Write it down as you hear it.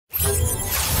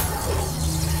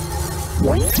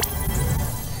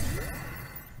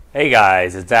Hey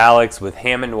guys, it's Alex with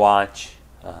Hammond Watch.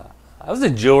 I was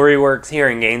at Jewelry Works here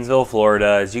in Gainesville,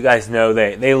 Florida. As you guys know,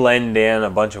 they lend in a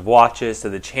bunch of watches to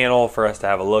the channel for us to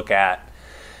have a look at.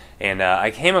 And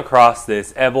I came across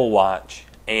this Ebel watch,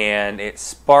 and it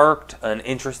sparked an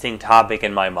interesting topic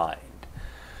in my mind.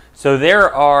 So there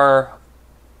are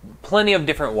plenty of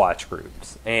different watch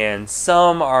groups, and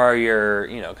some are your,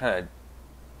 kind of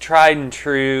tried and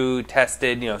true,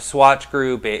 tested, Swatch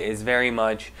group is very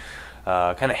much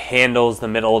kind of handles the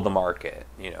middle of the market,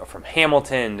 from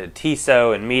Hamilton to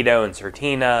Tissot and Mito and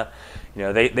Certina.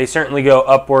 They certainly go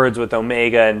upwards with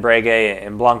Omega and Breguet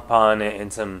and Blancpain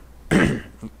and some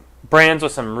brands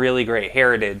with some really great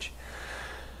heritage.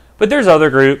 But there's other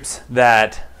groups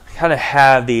that kind of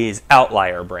have these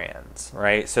outlier brands,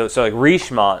 right? So like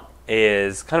Richemont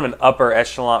is kind of an upper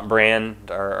echelon brand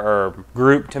or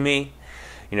group to me.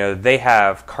 They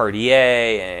have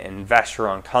Cartier and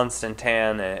Vacheron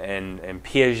Constantin and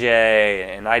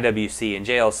Piaget and IWC and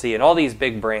JLC and all these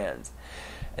big brands.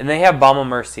 And they have Baume &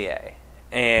 Mercier.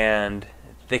 And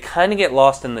they kind of get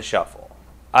lost in the shuffle.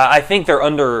 I think they're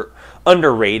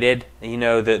underrated.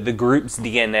 The group's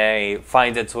DNA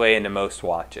finds its way into most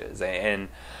watches. And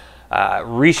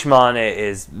Richemont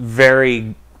is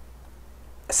very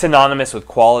synonymous with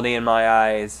quality in my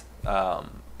eyes.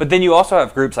 But then you also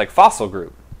have groups like Fossil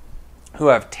Group, who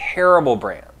have terrible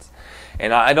brands.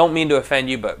 And I don't mean to offend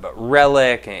you, but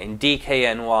Relic and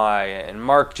DKNY and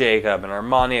Marc Jacob and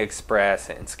Armani Express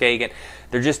and Skagen,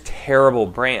 they're just terrible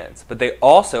brands. But they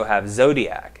also have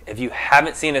Zodiac. If you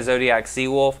haven't seen a Zodiac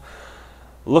Seawolf,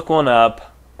 look one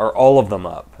up, or all of them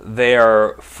up. They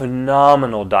are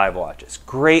phenomenal dive watches.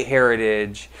 Great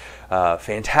heritage,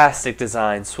 fantastic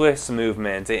design, swift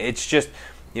movement. It's just,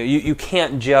 you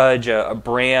can't judge a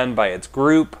brand by its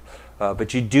group.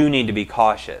 But you do need to be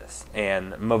cautious.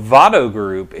 And Movado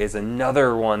Group is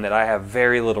another one that I have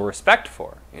very little respect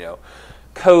for.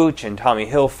 Coach and Tommy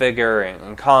Hilfiger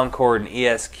and Concord and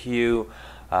ESQ.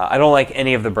 I don't like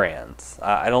any of the brands.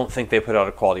 I don't think they put out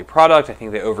a quality product. I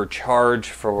think they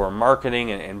overcharge for marketing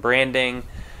and branding.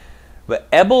 But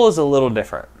Ebel is a little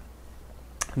different.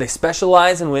 They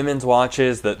specialize in women's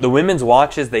watches. The women's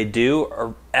watches they do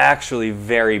are actually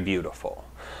very beautiful.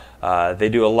 They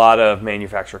do a lot of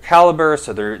manufacturer caliber,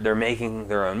 so they're making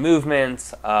their own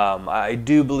movements. I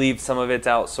do believe some of it's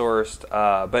outsourced,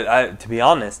 but to be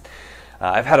honest,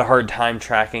 I've had a hard time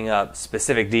tracking up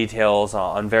specific details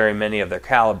on very many of their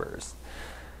calibers.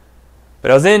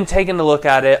 But I was taking a look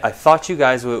at it. I thought you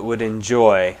guys would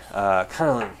enjoy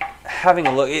kind of having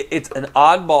a look. It's an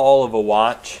oddball of a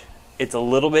watch. It's a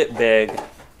little bit big,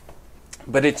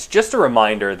 but it's just a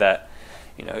reminder that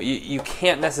you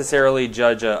can't necessarily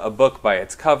judge a book by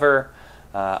its cover.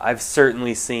 I've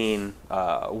certainly seen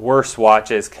worse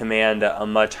watches command a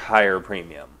much higher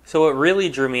premium. So what really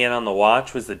drew me in on the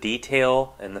watch was the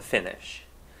detail and the finish.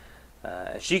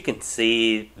 As you can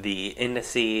see, the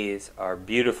indices are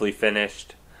beautifully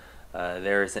finished.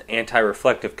 There's an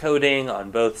anti-reflective coating on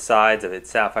both sides of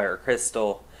its sapphire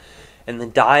crystal. And the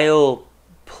dial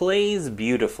plays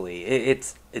beautifully.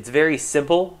 It's very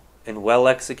simple and well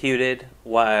executed,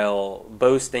 while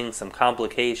boasting some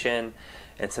complication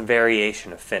and some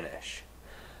variation of finish.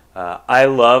 I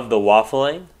love the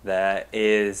waffling that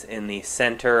is in the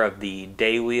center of the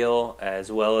day wheel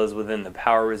as well as within the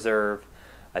power reserve.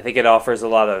 I think it offers a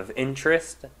lot of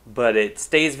interest, but it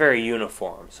stays very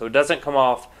uniform, so it doesn't come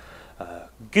off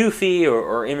goofy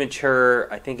or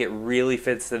immature. I think it really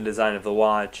fits the design of the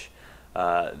watch.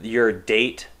 Your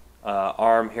date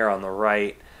arm here on the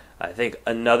right, I think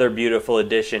another beautiful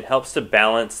addition, helps to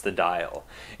balance the dial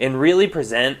and really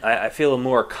present, I feel, a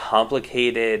more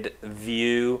complicated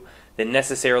view than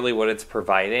necessarily what it's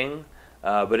providing,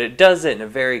 but it does it in a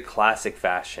very classic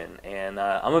fashion, and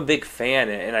I'm a big fan,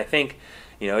 and I think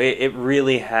it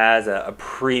really has a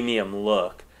premium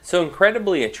look. So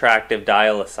incredibly attractive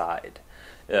dial aside,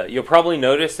 you'll probably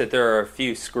notice that there are a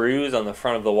few screws on the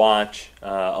front of the watch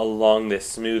along this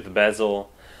smooth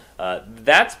bezel.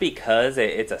 That's because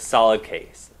it's a solid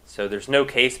case, so there's no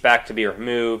case back to be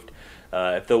removed.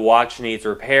 If the watch needs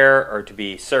repair or to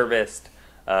be serviced,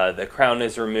 the crown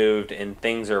is removed and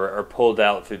things are pulled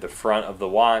out through the front of the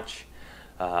watch.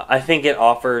 I think it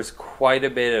offers quite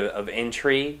a bit of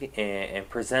intrigue and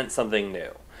presents something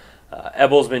new.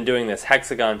 Ebel's been doing this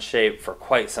hexagon shape for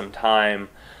quite some time.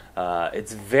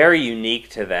 It's very unique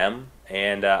to them,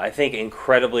 and I think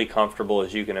incredibly comfortable,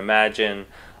 as you can imagine.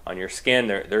 On your skin,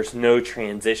 there's no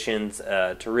transitions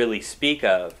to really speak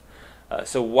of.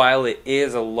 So while it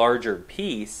is a larger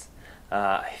piece,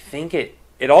 I think it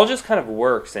it all just kind of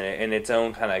works in its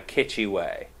own kind of kitschy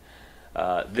way.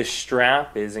 The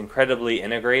strap is incredibly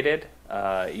integrated.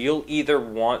 You'll either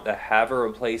want to have a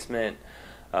replacement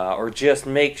or just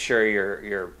make sure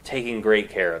you're taking great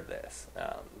care of this.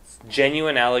 It's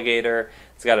genuine alligator.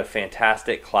 It's got a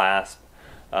fantastic clasp,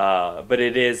 but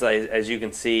it is, as you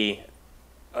can see,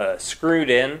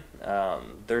 screwed in.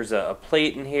 There's a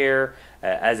plate in here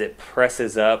as it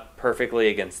presses up perfectly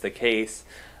against the case.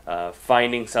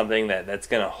 Finding something that's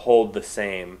going to hold the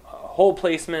same hole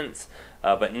placements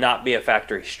but not be a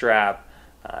factory strap,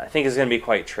 I think is going to be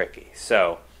quite tricky.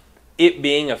 So it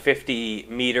being a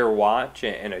 50-meter watch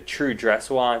and a true dress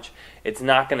watch, it's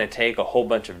not going to take a whole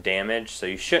bunch of damage, so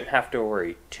you shouldn't have to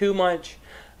worry too much.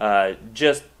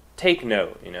 Just take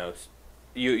note,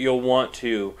 you'll want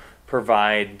to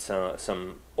provide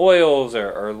some oils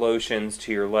or lotions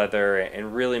to your leather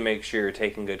and really make sure you're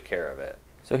taking good care of it.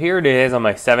 So here it is on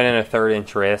my 7 1/3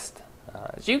 inch wrist.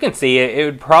 As you can see, it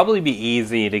would probably be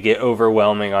easy to get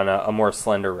overwhelming on a more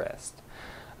slender wrist.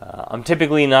 I'm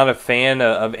typically not a fan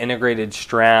of integrated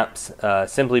straps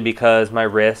simply because my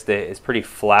wrist is pretty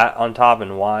flat on top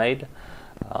and wide.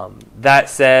 That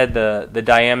said, the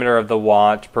diameter of the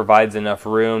watch provides enough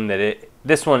room that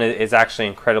this one is actually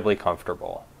incredibly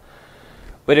comfortable.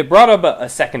 But it brought up a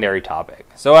secondary topic.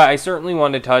 So I certainly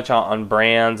want to touch on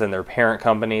brands and their parent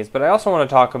companies, but I also want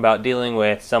to talk about dealing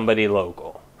with somebody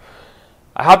local.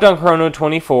 I hopped on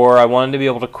Chrono24. I wanted to be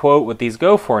able to quote what these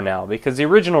go for now, because the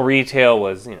original retail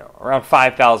was, around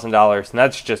 $5,000, and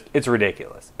it's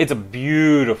ridiculous. It's a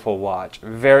beautiful watch,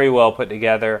 very well put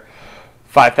together.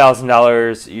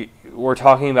 $5,000, we're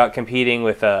talking about competing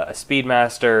with a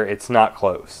Speedmaster. It's not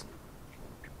close.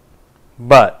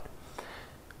 But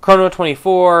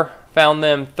Chrono24 found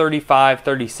them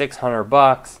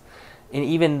 $3,600, and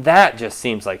even that just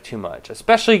seems like too much,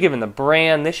 especially given the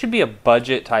brand. This should be a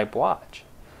budget type watch.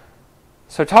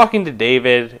 So talking to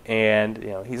David, and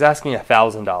he's asking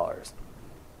 $1,000.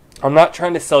 I'm not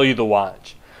trying to sell you the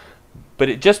watch, but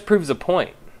it just proves a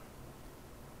point.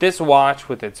 This watch,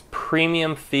 with its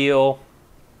premium feel,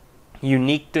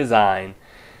 unique design,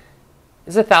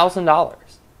 is $1,000.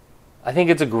 I think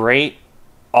it's a great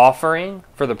offering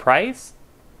for the price,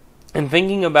 and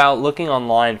thinking about looking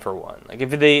online for one. Like if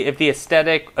the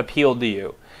aesthetic appealed to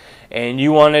you and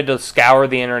you wanted to scour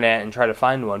the internet and try to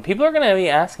find one, people are going to be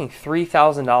asking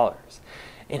 $3,000.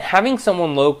 And having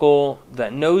someone local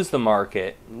that knows the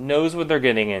market, knows what they're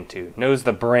getting into, knows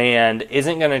the brand,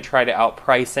 isn't going to try to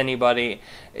outprice anybody,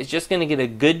 is just going to get a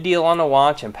good deal on a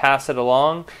watch and pass it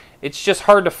along, it's just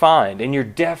hard to find, and you're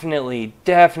definitely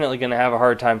going to have a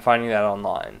hard time finding that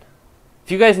online.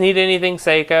 If you guys need anything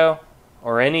Seiko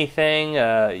or anything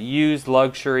used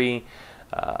luxury,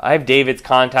 I have David's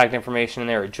contact information in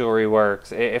there at Jewelry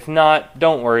Works. If not,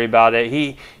 don't worry about it.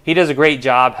 He does a great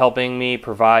job helping me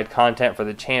provide content for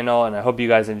the channel, and I hope you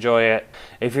guys enjoy it.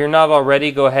 If you're not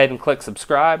already, go ahead and click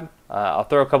subscribe. I'll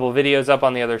throw a couple of videos up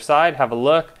on the other side. Have a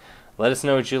look. Let us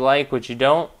know what you like, what you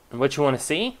don't, and what you want to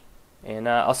see. And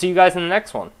I'll see you guys in the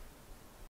next one.